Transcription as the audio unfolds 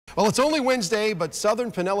Well, it's only Wednesday, but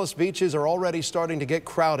southern Pinellas beaches are already starting to get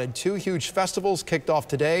crowded. Two huge festivals kicked off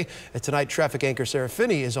today, and tonight traffic anchor Sarah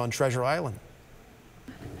Finney is on Treasure Island.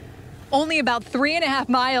 Only about 3.5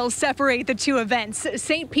 miles separate the two events.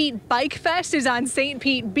 St. Pete Bike Fest is on St.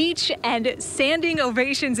 Pete Beach, and Sanding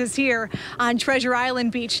Ovations is here on Treasure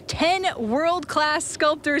Island Beach. 10 world-class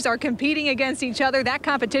sculptors are competing against each other. That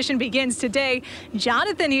competition begins today.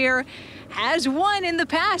 Jonathan here has won in the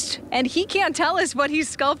past, and he can't tell us what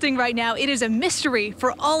he's sculpting right now. It is a mystery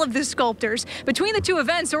for all of the sculptors. Between the two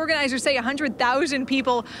events, organizers say 100,000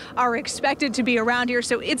 people are expected to be around here,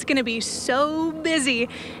 so it's going to be so busy,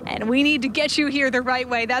 and we need to get you here the right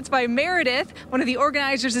way. That's why Meredith, one of the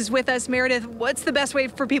organizers, is with us. Meredith, what's the best way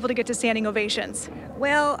for people to get to Standing Ovations?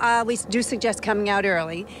 Well, we do suggest coming out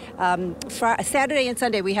early. For Saturday and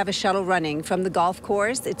Sunday, we have a shuttle running from the golf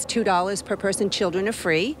course. It's $2 per person. Children are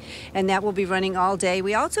free, and that will be running all day.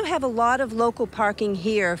 We also have a lot of local parking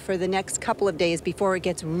here for the next couple of days before it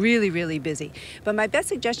gets really, really busy. But my best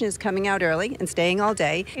suggestion is coming out early and staying all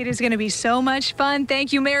day. It is going to be so much fun.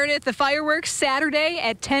 Thank you, Meredith. The fireworks Saturday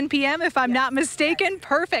at 10 p.m., if I'm not mistaken.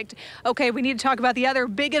 Perfect. Okay, we need to talk about the other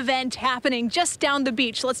big event happening just down the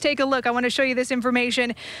beach. Let's take a look. I want to show you this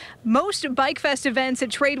information. Most Bike Fest events at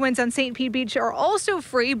Tradewinds on St. Pete Beach are also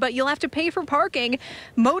free, but you'll have to pay for parking.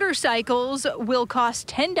 Motorcycles will cost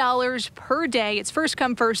 $10 per day. It's first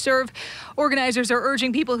come, first serve. Organizers are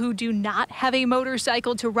urging people who do not have a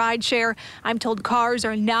motorcycle to ride share. I'm told cars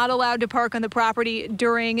are not allowed to park on the property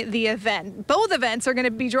during the event. Both events are going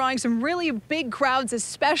to be drawing some really big crowds,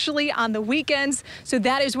 especially on the weekends. So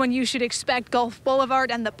that is when you should expect Gulf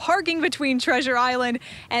Boulevard and the parking between Treasure Island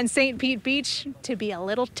and St. Pete Beach to be a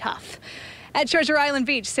little tough. At Treasure Island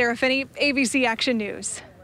Beach, Sarah Finney, ABC Action News.